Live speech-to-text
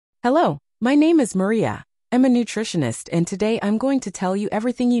Hello, my name is Maria. I'm a nutritionist and today I'm going to tell you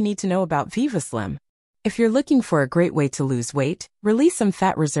everything you need to know about Vivaslim. If you're looking for a great way to lose weight, release some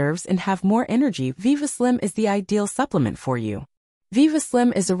fat reserves and have more energy, Vivaslim is the ideal supplement for you.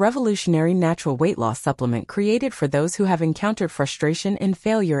 Vivaslim is a revolutionary natural weight loss supplement created for those who have encountered frustration and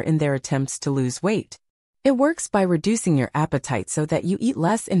failure in their attempts to lose weight. It works by reducing your appetite so that you eat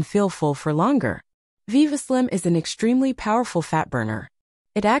less and feel full for longer. Vivaslim is an extremely powerful fat burner.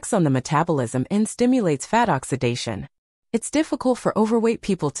 It acts on the metabolism and stimulates fat oxidation. It's difficult for overweight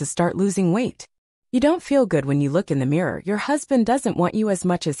people to start losing weight. You don't feel good when you look in the mirror. Your husband doesn't want you as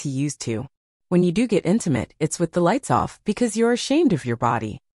much as he used to. When you do get intimate, it's with the lights off because you're ashamed of your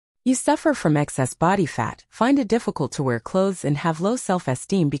body. You suffer from excess body fat, find it difficult to wear clothes and have low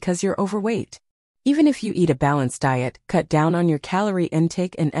self-esteem because you're overweight. Even if you eat a balanced diet, cut down on your calorie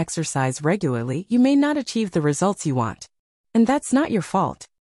intake and exercise regularly, you may not achieve the results you want. And that's not your fault.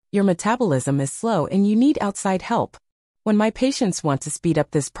 Your metabolism is slow and you need outside help. When my patients want to speed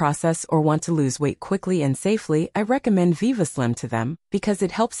up this process or want to lose weight quickly and safely, I recommend Vivaslim to them because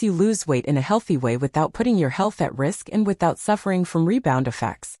it helps you lose weight in a healthy way without putting your health at risk and without suffering from rebound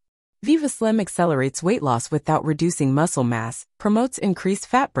effects. Vivaslim accelerates weight loss without reducing muscle mass, promotes increased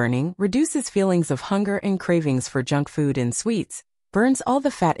fat burning, reduces feelings of hunger and cravings for junk food and sweets, burns all the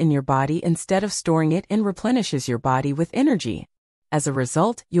fat in your body instead of storing it, and replenishes your body with energy. As a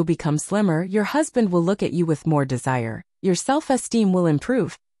result, you'll become slimmer, your husband will look at you with more desire, your self-esteem will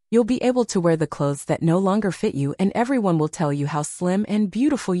improve, you'll be able to wear the clothes that no longer fit you, and everyone will tell you how slim and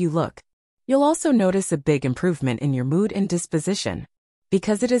beautiful you look. You'll also notice a big improvement in your mood and disposition.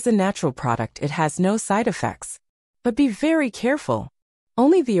 Because it is a natural product, it has no side effects. But be very careful.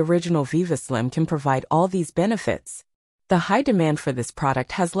 Only the original Vivaslim can provide all these benefits. The high demand for this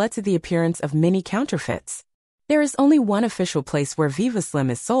product has led to the appearance of many counterfeits. There is only one official place where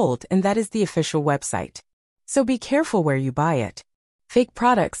Vivaslim is sold, and that is the official website. So be careful where you buy it. Fake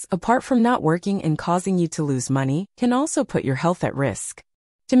products, apart from not working and causing you to lose money, can also put your health at risk.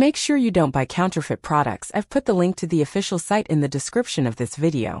 To make sure you don't buy counterfeit products, I've put the link to the official site in the description of this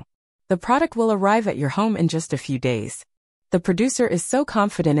video. The product will arrive at your home in just a few days. The producer is so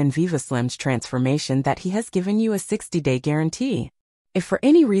confident in Vivaslim's transformation that he has given you a 60-day guarantee. If for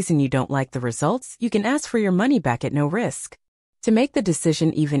any reason you don't like the results, you can ask for your money back at no risk. To make the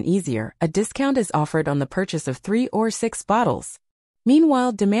decision even easier, a discount is offered on the purchase of 3 or 6 bottles.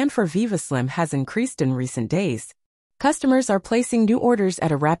 Meanwhile, demand for Vivaslim has increased in recent days. Customers are placing new orders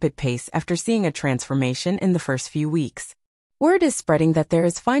at a rapid pace after seeing a transformation in the first few weeks. Word is spreading that there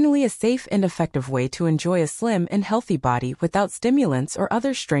is finally a safe and effective way to enjoy a slim and healthy body without stimulants or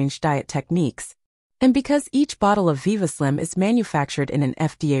other strange diet techniques. And because each bottle of Vivaslim is manufactured in an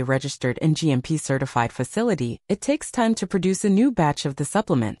FDA-registered and GMP-certified facility, it takes time to produce a new batch of the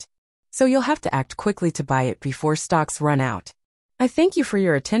supplement. So you'll have to act quickly to buy it before stocks run out. I thank you for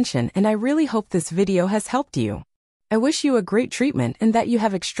your attention and I really hope this video has helped you. I wish you a great treatment and that you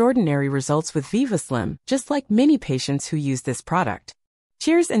have extraordinary results with Vivaslim, just like many patients who use this product.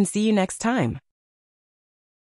 Cheers and see you next time.